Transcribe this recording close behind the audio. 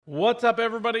What's up,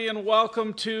 everybody, and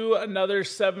welcome to another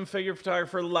Seven Figure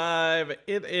Photographer Live.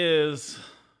 It's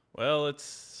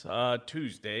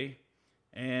Tuesday,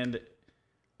 and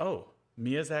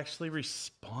Mia's actually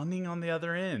responding on the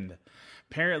other end.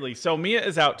 Apparently, so Mia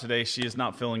is out today. She is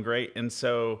not feeling great, and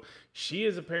so she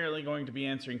is apparently going to be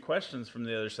answering questions from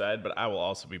the other side, but I will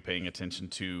also be paying attention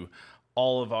to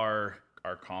all of our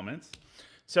comments.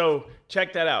 So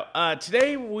check that out.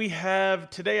 Today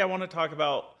I want to talk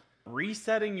about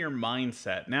resetting your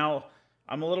mindset. Now,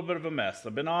 I'm a little bit of a mess.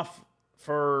 I've been off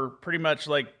for pretty much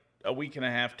like a week and a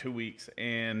half, 2 weeks,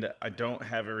 and I don't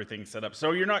have everything set up.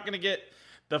 So you're not going to get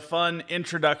the fun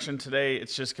introduction today.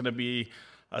 It's just going to be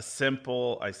a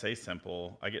simple, I say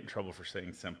simple, I get in trouble for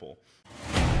saying simple.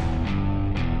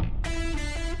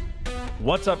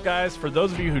 What's up, guys? For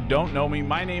those of you who don't know me,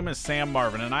 my name is Sam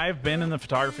Marvin, and I have been in the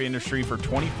photography industry for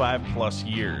 25 plus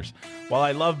years. While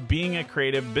I love being a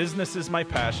creative, business is my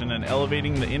passion, and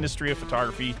elevating the industry of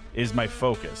photography is my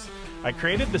focus. I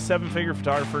created the Seven Figure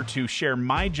Photographer to share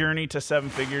my journey to seven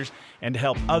figures and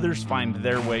help others find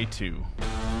their way too.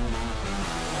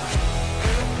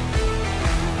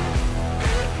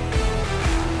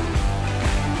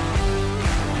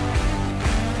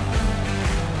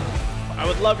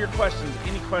 I would love your questions.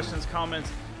 Any questions,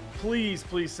 comments, please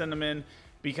send them in,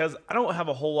 because I don't have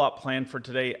a whole lot planned for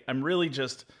today. I'm really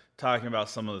just talking about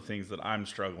some of the things that I'm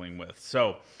struggling with.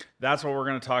 So that's what we're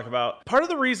going to talk about. Part of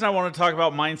the reason I want to talk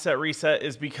about mindset reset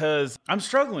is because I'm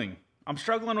struggling. I'm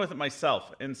struggling with it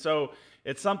myself. And so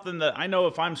it's something that I know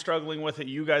if I'm struggling with it,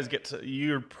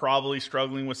 you're probably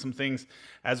struggling with some things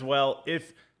as well.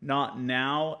 If not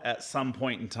now, at some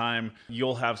point in time,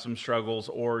 you'll have some struggles,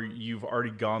 or you've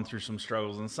already gone through some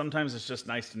struggles. And sometimes it's just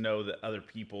nice to know that other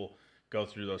people go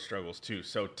through those struggles too.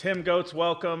 So Tim Goetz,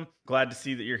 welcome. Glad to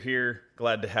see that you're here.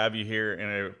 Glad to have you here, and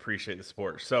I appreciate the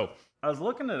support. So I was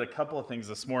looking at a couple of things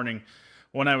this morning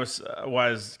when I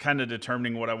was kind of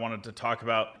determining what I wanted to talk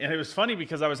about. And it was funny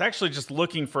because I was actually just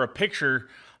looking for a picture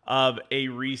of a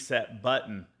reset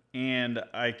button, and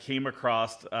I came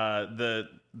across the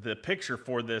picture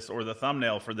for this, or the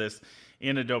thumbnail for this,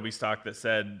 in Adobe Stock that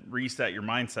said reset your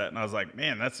mindset. And I was like,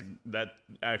 man, that's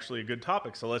actually a good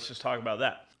topic. So let's just talk about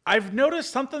that. I've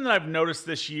noticed something that I've noticed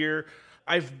this year.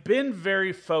 I've been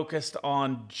very focused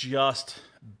on just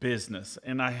business,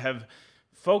 and I have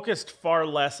focused far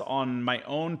less on my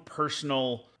own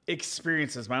personal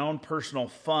experiences, my own personal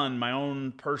fun, my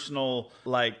own personal,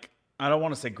 I don't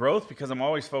want to say growth, because I'm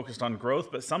always focused on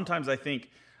growth, but sometimes I think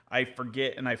I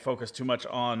forget and I focus too much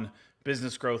on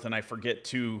business growth, and I forget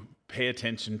to pay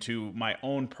attention to my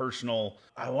own personal,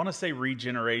 I want to say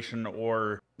regeneration,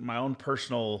 or my own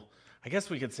personal, I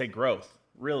guess we could say growth,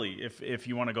 really, if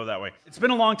you want to go that way. It's been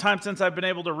a long time since I've been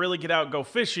able to really get out and go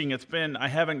fishing. I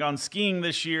haven't gone skiing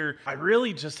this year. I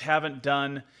really just haven't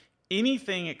done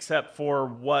anything except for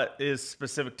what is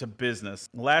specific to business.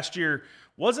 Last year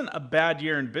wasn't a bad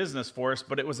year in business for us,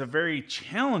 but it was a very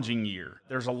challenging year.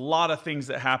 There's a lot of things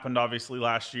that happened, obviously,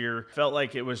 last year. Felt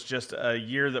like it was just a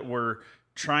year that we're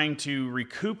trying to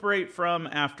recuperate from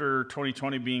after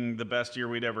 2020 being the best year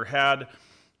we'd ever had.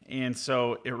 And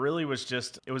so it really was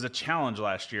it was a challenge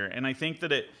last year. And I think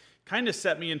that it kind of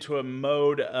set me into a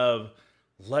mode of,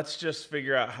 let's just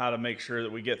figure out how to make sure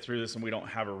that we get through this and we don't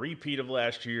have a repeat of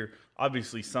last year.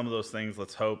 Obviously, some of those things,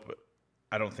 let's hope,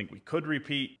 I don't think we could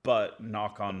repeat, but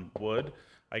knock on wood,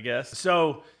 I guess.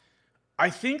 So I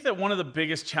think that one of the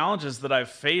biggest challenges that I've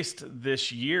faced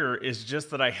this year is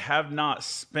just that I have not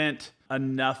spent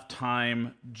enough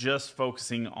time just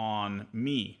focusing on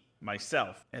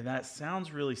myself. And that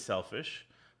sounds really selfish.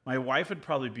 My wife would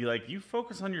probably be like, you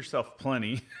focus on yourself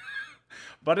plenty.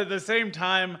 But at the same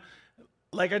time,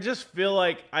 I just feel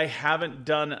like I haven't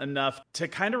done enough to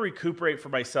kind of recuperate for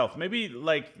myself. Maybe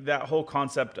that whole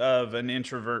concept of an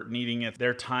introvert needing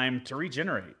their time to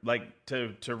regenerate,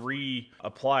 to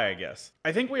reapply, I guess.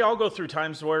 I think we all go through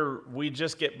times where we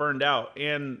just get burned out.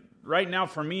 And right now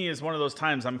for me is one of those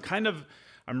times.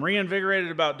 I'm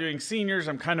reinvigorated about doing seniors.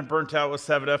 I'm kind of burnt out with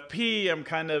 7FP. I'm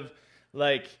kind of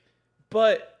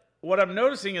but what I'm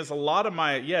noticing is a lot of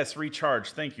my,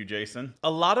 recharge. Thank you, Jason.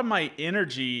 A lot of my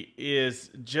energy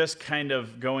is just kind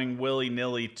of going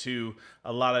willy-nilly to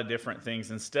a lot of different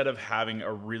things instead of having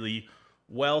a really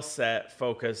well-set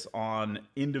focus on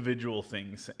individual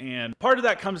things. And part of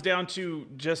that comes down to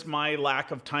just my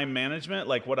lack of time management,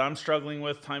 what I'm struggling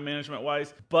with time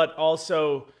management-wise, but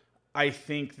also I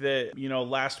think that,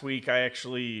 last week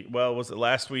was it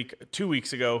last week? 2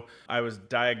 weeks ago, I was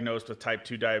diagnosed with type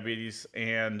 2 diabetes.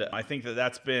 And I think that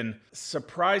that's been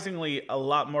surprisingly a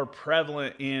lot more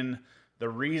prevalent in the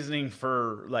reasoning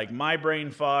for my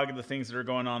brain fog, the things that are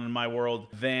going on in my world,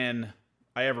 than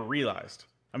I ever realized.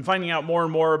 I'm finding out more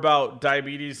and more about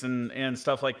diabetes and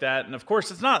stuff like that. And of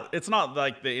course, it's not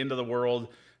like the end of the world.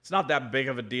 It's not that big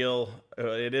of a deal.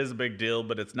 It is a big deal,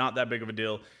 but it's not that big of a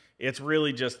deal. It's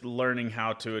really just learning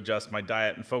how to adjust my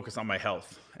diet and focus on my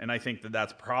health. And I think that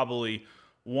that's probably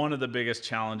one of the biggest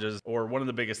challenges, or one of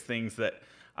the biggest things that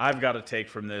I've got to take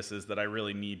from this, is that I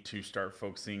really need to start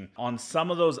focusing on some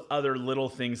of those other little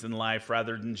things in life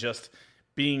rather than just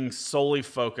being solely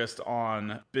focused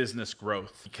on business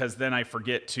growth, because then I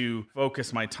forget to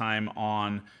focus my time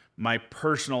on my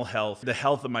personal health, the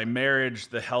health of my marriage,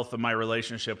 the health of my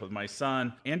relationship with my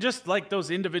son, and just like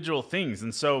those individual things.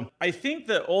 And so I think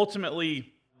that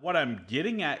ultimately what I'm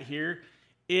getting at here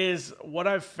is, what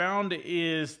I've found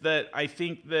is that I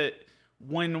think that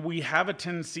when we have a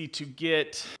tendency to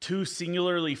get too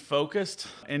singularly focused,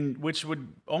 and which would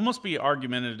almost be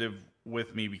argumentative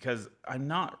with me because I'm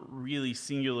not really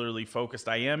singularly focused.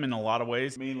 I am in a lot of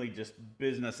ways, mainly just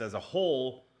business as a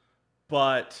whole,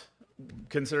 but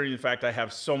considering the fact I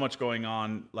have so much going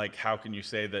on, like, how can you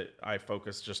say that I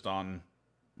focus just on,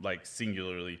 like,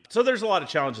 singularly? So there's a lot of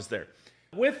challenges there.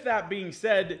 With that being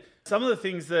said, some of the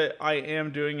things that I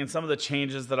am doing and some of the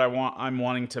changes that I'm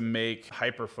wanting to make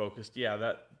hyper focused. Yeah,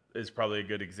 that is probably a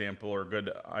good example or a good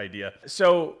idea.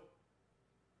 So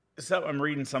I'm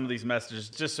reading some of these messages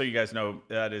just so you guys know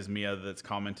that is Mia that's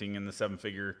commenting in the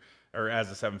seven-figure, or as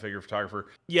a seven-figure photographer.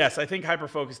 Yes, I think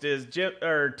hyper-focused is.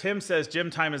 Tim says, gym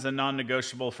time is a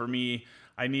non-negotiable for me.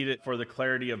 I need it for the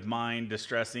clarity of mind,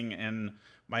 distressing, and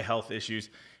my health issues.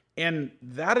 And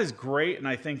that is great, and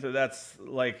I think that that's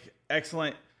like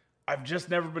excellent. I've just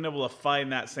never been able to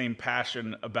find that same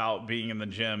passion about being in the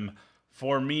gym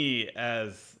for me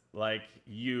as like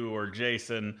you or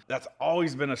Jason. That's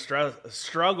always been a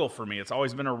struggle for me. It's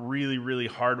always been a really, really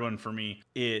hard one for me.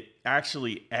 It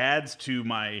actually adds to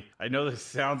my, I know this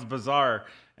sounds bizarre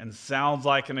and sounds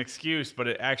like an excuse, but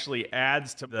it actually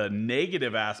adds to the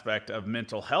negative aspect of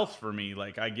mental health for me.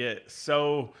 Like, I get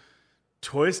so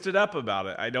twisted up about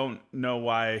it. I don't know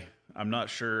why. I'm not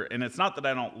sure. And it's not that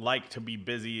I don't like to be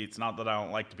busy. It's not that I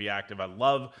don't like to be active. I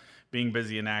love being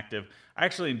busy and active. I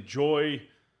actually enjoy,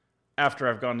 after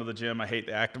I've gone to the gym, I hate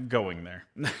the act of going there.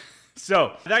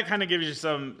 So that kind of gives you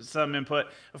some input.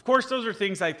 Of course, those are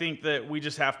things I think that we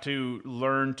just have to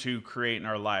learn to create in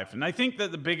our life. And I think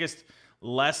that the biggest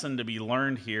lesson to be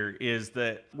learned here is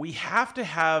that we have to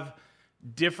have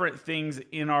different things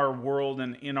in our world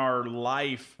and in our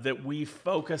life that we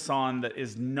focus on that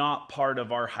is not part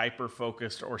of our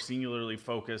hyper-focused or singularly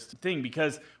focused thing,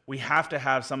 because we have to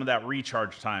have some of that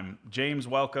recharge time. James,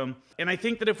 welcome. And I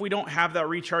think that if we don't have that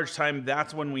recharge time,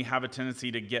 that's when we have a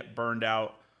tendency to get burned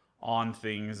out on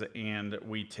things, and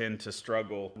we tend to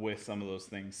struggle with some of those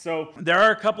things. So there are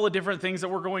a couple of different things that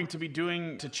we're going to be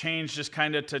doing to change, just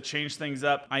kind of to change things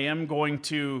up. I am going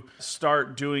to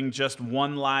start doing just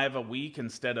one live a week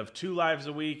instead of 2 lives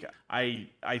a week. I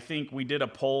think we did a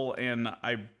poll, and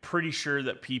I'm pretty sure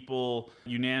that people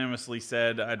unanimously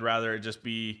said I'd rather it just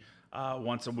be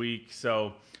once a week.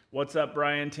 So what's up,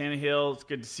 Brian Tannehill? It's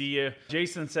good to see you.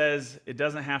 Jason says it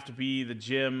doesn't have to be the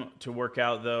gym to work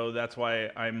out, though. That's why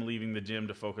I'm leaving the gym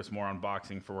to focus more on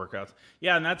boxing for workouts.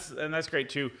 Yeah, and that's great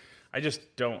too. I just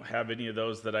don't have any of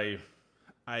those that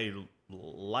I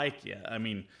like yet. I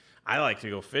mean, I like to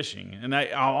go fishing, and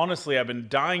I honestly, I've been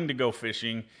dying to go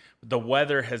fishing. The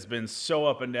weather has been so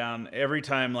up and down. Every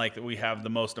time like we have the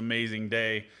most amazing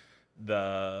day,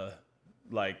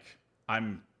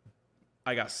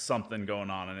 I got something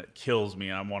going on and it kills me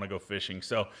and I want to go fishing.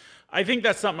 So I think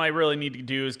that's something I really need to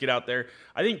do, is get out there.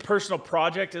 I think personal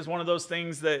project is one of those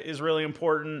things that is really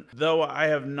important, though I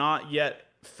have not yet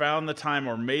found the time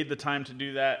or made the time to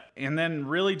do that. And then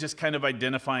really just kind of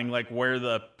identifying like where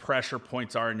the pressure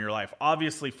points are in your life.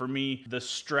 Obviously for me, the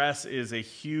stress is a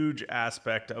huge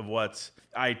aspect of what's,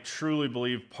 I truly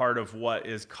believe, part of what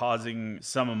is causing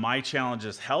some of my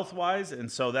challenges health-wise. And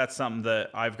so that's something that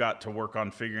I've got to work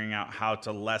on, figuring out how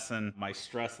to lessen my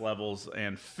stress levels.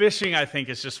 And fishing, I think,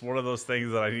 is just one of those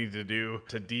things that I need to do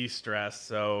to de-stress.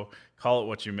 So call it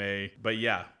what you may. But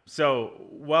yeah, so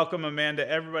welcome, Amanda,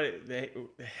 everybody.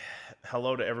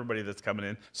 Hello to everybody that's coming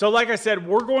in. So like I said,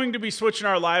 we're going to be switching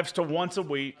our lives to once a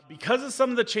week. Because of some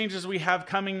of the changes we have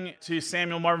coming to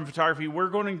Samuel Marvin Photography, we're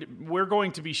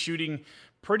going to be shooting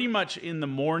pretty much in the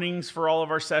mornings for all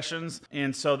of our sessions.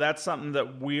 And so that's something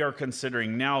that we are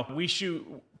considering. Now, we shoot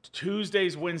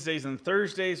Tuesdays, Wednesdays, and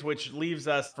Thursdays, which leaves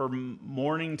us for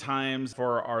morning times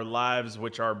for our lives,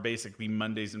 which are basically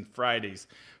Mondays and Fridays.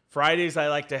 Fridays, I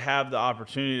like to have the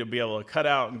opportunity to be able to cut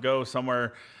out and go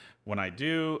somewhere. When I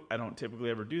do, I don't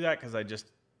typically ever do that because I just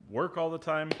work all the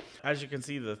time. As you can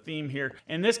see, the theme here.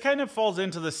 And this kind of falls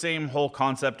into the same whole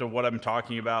concept of what I'm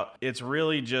talking about. It's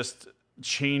really just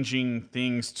changing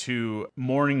things to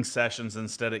morning sessions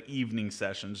instead of evening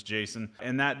sessions, Jason.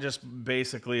 And that just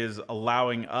basically is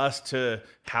allowing us to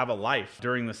have a life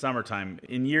during the summertime.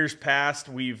 In years past,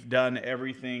 we've done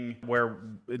everything where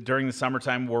during the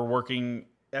summertime, we're working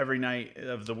every night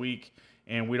of the week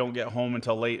and we don't get home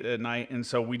until late at night. And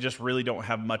so we just really don't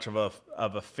have much of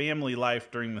a family life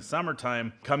during the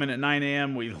summertime. Come in at 9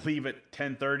 a.m., we leave at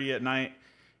 10:30 at night,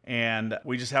 and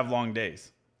we just have long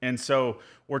days. And so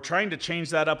we're trying to change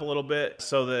that up a little bit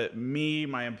so that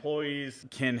my employees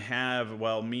can have,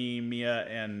 me, Mia,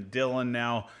 and Dylan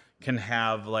now can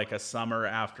have like a summer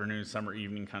afternoon, summer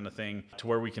evening kind of thing to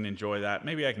where we can enjoy that.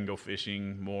 Maybe I can go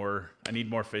fishing more. I need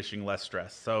more fishing, less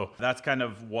stress. So that's kind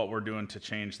of what we're doing to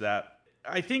change that.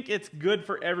 I think it's good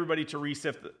for everybody to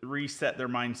reset their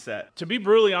mindset. To be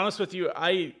brutally honest with you,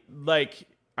 I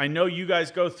know you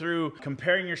guys go through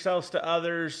comparing yourselves to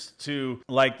others, to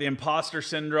like the imposter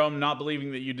syndrome, not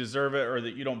believing that you deserve it or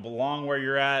that you don't belong where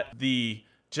you're at, the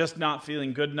just not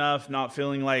feeling good enough, not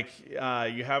feeling like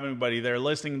you have anybody there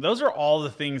listening. Those are all the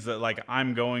things that like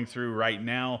I'm going through right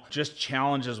now, just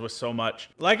challenges with so much.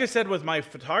 Like I said, with my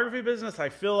photography business, I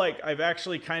feel like I've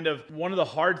actually one of the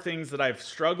hard things that I've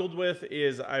struggled with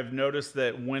is I've noticed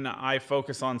that when I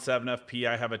focus on 7FP,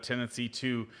 I have a tendency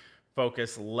to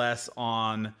focus less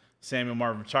on Samuel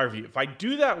Marvin photography. If I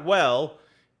do that well,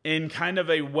 in kind of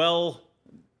a well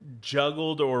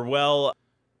juggled or well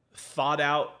thought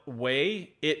out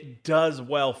way, it does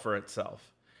well for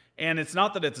itself. And it's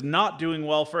not that it's not doing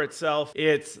well for itself,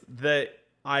 it's that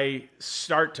I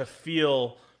start to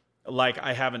feel like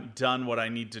I haven't done what I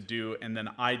need to do, and then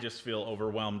I just feel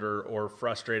overwhelmed or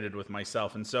frustrated with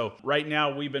myself. And so right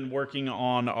now we've been working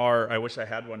on I wish I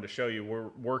had one to show you. We're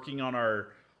working on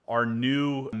our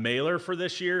new mailer for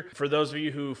this year. For those of you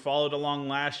who followed along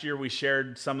last year, we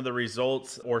shared some of the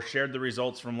results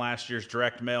from last year's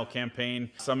direct mail campaign.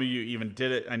 Some of you even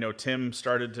did it. I know Tim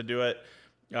started to do it.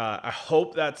 I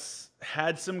hope that's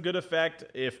had some good effect.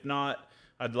 If not,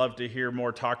 I'd love to hear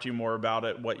more, talk to you more about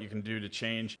it, what you can do to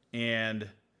change. And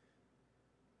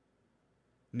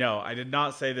no, I did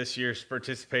not say this year's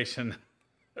participation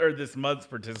or this month's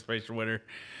participation winner.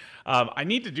 I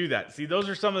need to do that. See, those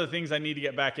are some of the things I need to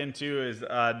get back into is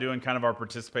doing kind of our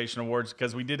participation awards,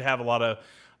 because we did have a lot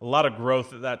of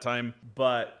growth at that time.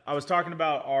 But I was talking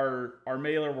about our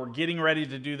mailer. We're getting ready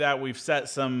to do that. We've set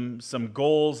some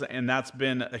goals, and that's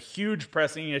been a huge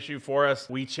pressing issue for us.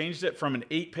 We changed it from an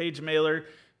 8-page mailer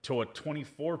to a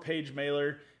 24-page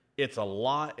mailer. It's a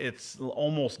lot. It's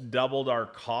almost doubled our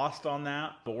cost on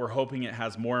that, but we're hoping it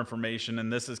has more information.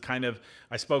 And this is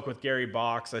I spoke with Gary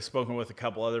Box. I've spoken with a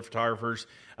couple other photographers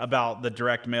about the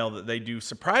direct mail that they do.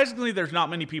 Surprisingly, there's not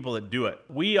many people that do it.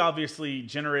 We obviously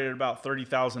generated about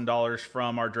 $30,000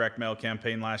 from our direct mail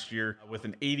campaign last year with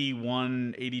an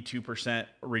 82%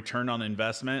 return on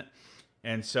investment.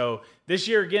 And so this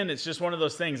year, again, it's just one of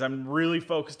those things. I'm really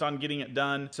focused on getting it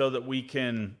done so that we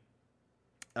can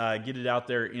get it out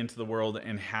there into the world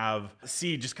and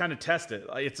just kind of test it.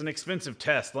 It's an expensive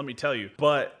test, let me tell you,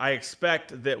 but I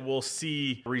expect that we'll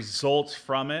see results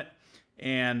from it.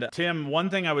 And Tim, one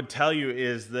thing I would tell you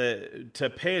is that to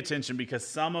pay attention, because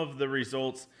some of the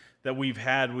results that we've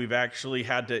actually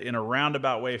had to, in a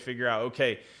roundabout way, figure out,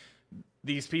 okay,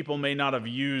 these people may not have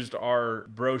used our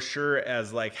brochure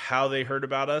as like how they heard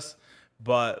about us,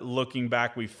 but looking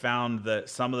back, we found that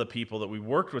some of the people that we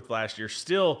worked with last year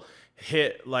still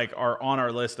are on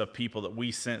our list of people that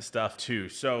we sent stuff to.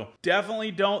 So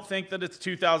definitely don't think that it's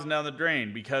 2,000 down the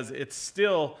drain, because it's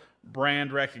still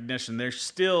brand recognition. There's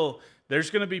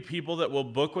going to be people that will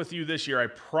book with you this year. I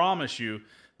promise you,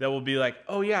 that will be like,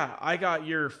 oh yeah, I got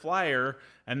your flyer.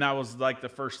 And that was like the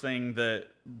first thing that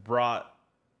brought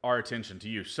our attention to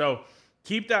you. So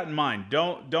keep that in mind.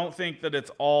 Don't think that it's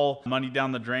all money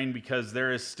down the drain, because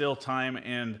there is still time.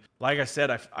 And like I said,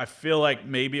 I feel like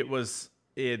maybe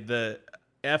the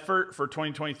effort for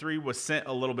 2023 was sent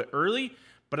a little bit early,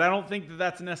 but I don't think that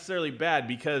that's necessarily bad,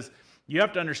 because you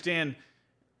have to understand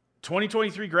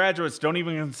 2023 graduates don't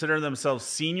even consider themselves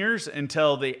seniors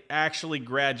until they actually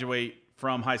graduate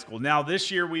from high school. Now,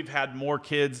 this year we've had more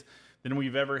kids than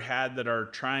we've ever had that are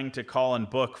trying to call and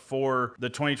book for the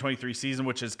 2023 season,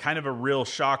 which is kind of a real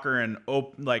shocker and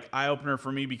eye-opener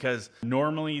for me, because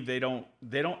normally they don't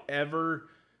ever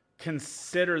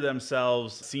consider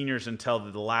themselves seniors until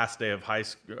the last day of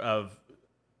of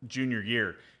junior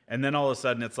year. And then all of a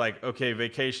sudden it's like, okay,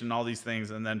 vacation, all these things.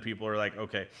 And then people are like,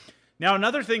 okay. Now,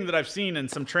 another thing that I've seen in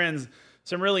some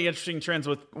really interesting trends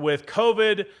with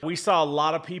COVID, we saw a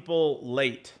lot of people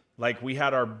late. Like we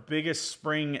had our biggest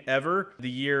spring ever. The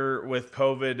year with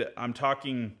COVID, I'm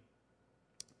talking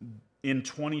in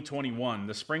 2021,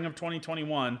 the spring of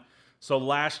 2021. So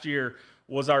last year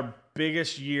was our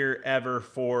biggest year ever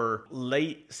for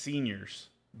late seniors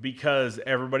because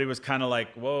everybody was kind of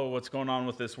like, whoa, what's going on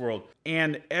with this world?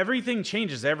 And everything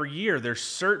changes every year. There's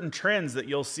certain trends that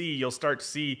you'll start to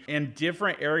see, and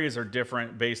different areas are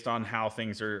different based on how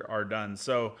things are done.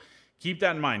 So keep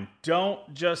that in mind.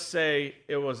 Don't just say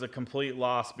it was a complete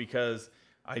loss, because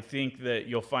I think that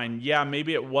you'll find, yeah,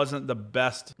 maybe it wasn't the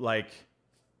best, like,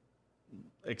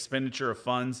 expenditure of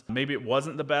funds. Maybe it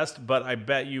wasn't the best, but I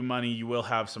bet you money you will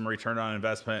have some return on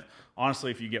investment.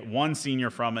 Honestly, if you get one senior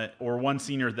from it, or one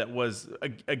senior that was,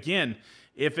 again,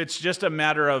 if it's just a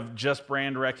matter of just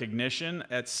brand recognition,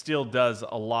 it still does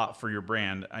a lot for your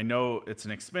brand. I know it's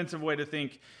an expensive way to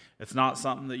think. It's not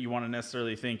something that you want to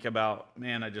necessarily think about,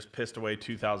 man, I just pissed away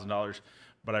 $2,000,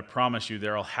 but I promise you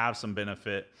there'll have some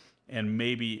benefit. And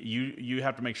maybe you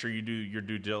have to make sure you do your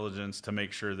due diligence to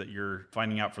make sure that you're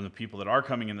finding out from the people that are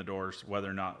coming in the doors whether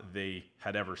or not they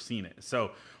had ever seen it.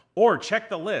 So, or check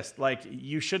the list. Like,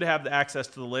 you should have the access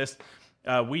to the list.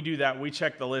 We do that. We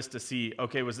check the list to see,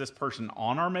 okay, was this person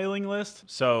on our mailing list?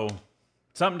 So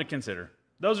something to consider.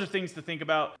 Those are things to think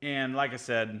about. And like I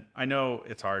said, I know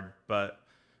it's hard, but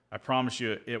I promise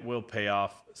you it will pay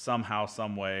off somehow,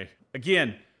 some way.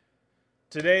 Again,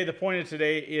 today, the point of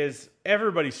today is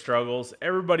everybody struggles.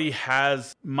 Everybody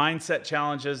has mindset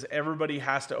challenges. Everybody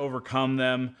has to overcome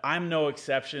them. I'm no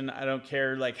exception. I don't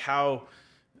care like how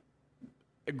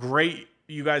great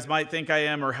you guys might think I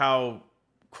am or how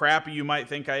crappy you might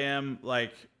think I am.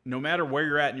 Like, no matter where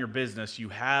you're at in your business, you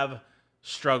have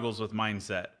struggles with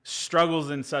mindset. Struggles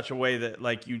in such a way that,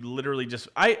 like, you literally just...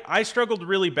 I struggled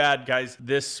really bad, guys,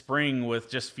 this spring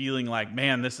with just feeling like,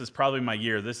 man, this is probably my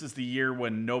year. This is the year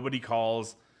when nobody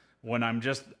calls, when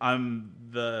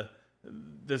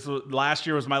last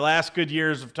year was my last good year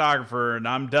as a photographer, and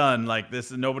I'm done. Like,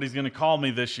 nobody's going to call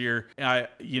me this year.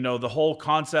 The whole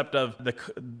concept of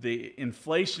the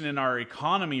inflation in our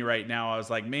economy right now, I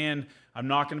was like, man, I'm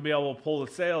not going to be able to pull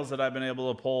the sales that I've been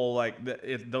able to pull. Like,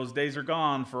 those days are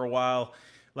gone for a while.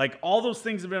 Like, all those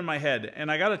things have been in my head.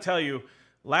 And I got to tell you,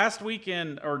 last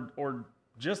weekend or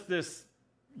just this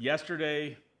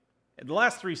yesterday, the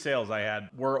last 3 sales I had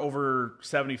were over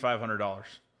 $7,500.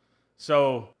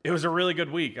 So it was a really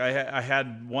good week. I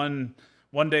had one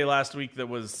day last week that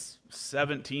was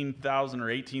 $17,000 or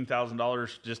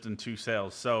 $18,000 just in 2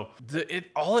 sales. So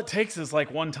all it takes is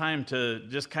like one time to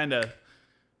just kind of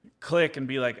click and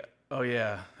be like, oh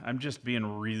yeah, I'm just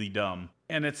being really dumb.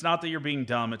 And it's not that you're being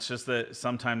dumb. It's just that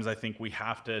sometimes I think we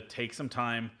have to take some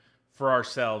time for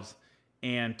ourselves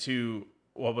and to,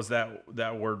 what was that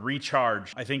word?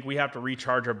 Recharge. I think we have to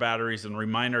recharge our batteries and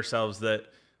remind ourselves that,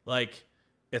 like,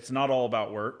 it's not all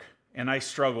about work. And I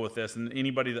struggle with this. And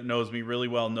anybody that knows me really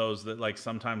well knows that, like,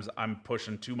 sometimes I'm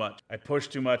pushing too much. I push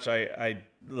too much. I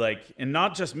like, and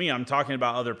not just me, I'm talking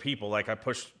about other people. Like, I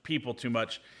push people too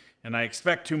much and I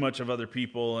expect too much of other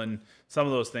people and some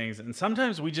of those things. And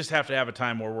sometimes we just have to have a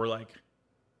time where we're like,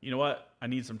 you know what? I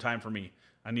need some time for me.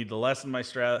 I need to lessen my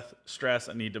stress.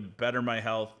 I need to better my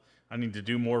health. I need to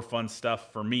do more fun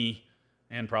stuff for me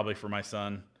and probably for my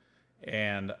son.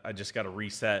 And I just got to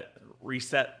reset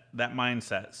that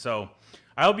mindset. So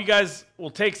I hope you guys will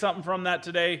take something from that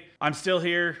today. I'm still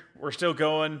here. We're still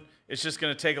going. It's just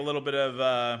going to take a little bit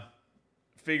of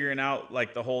figuring out,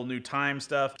 like, the whole new time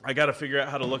stuff. I got to figure out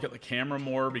how to look at the camera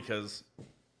more, because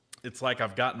it's like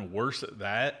I've gotten worse at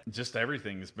that. Just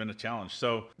everything has been a challenge.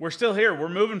 So we're still here. We're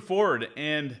moving forward,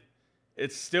 and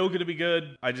it's still going to be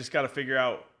good. I just got to figure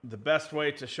out the best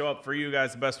way to show up for you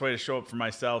guys, the best way to show up for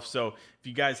myself. So if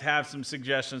you guys have some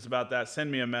suggestions about that,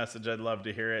 send me a message. I'd love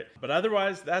to hear it. But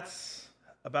otherwise, that's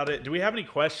about it. Do we have any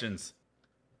questions?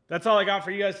 That's all I got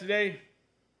for you guys today.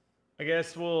 I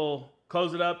guess we'll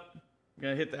close it up. I'm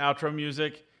going to hit the outro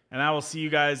music, and I will see you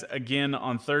guys again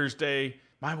on Thursday.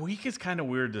 My week is kind of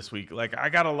weird this week. Like, I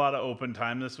got a lot of open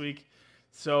time this week,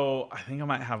 so I think I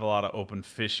might have a lot of open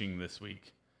fishing this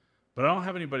week. But I don't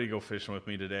have anybody to go fishing with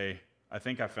me today. I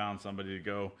think I found somebody to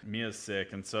go. Mia's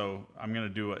sick, and so I'm going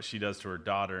to do what she does to her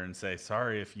daughter and say,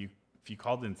 sorry, if you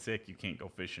called in sick, you can't go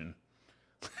fishing.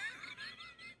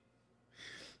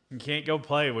 You can't go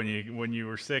play when you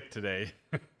were sick today.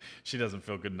 She doesn't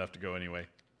feel good enough to go anyway.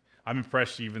 I'm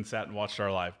impressed she even sat and watched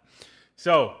our live.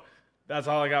 So that's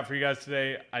all I got for you guys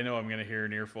today. I know I'm going to hear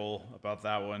an earful about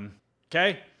that one.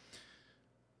 Okay?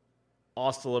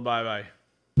 Hasta la bye-bye.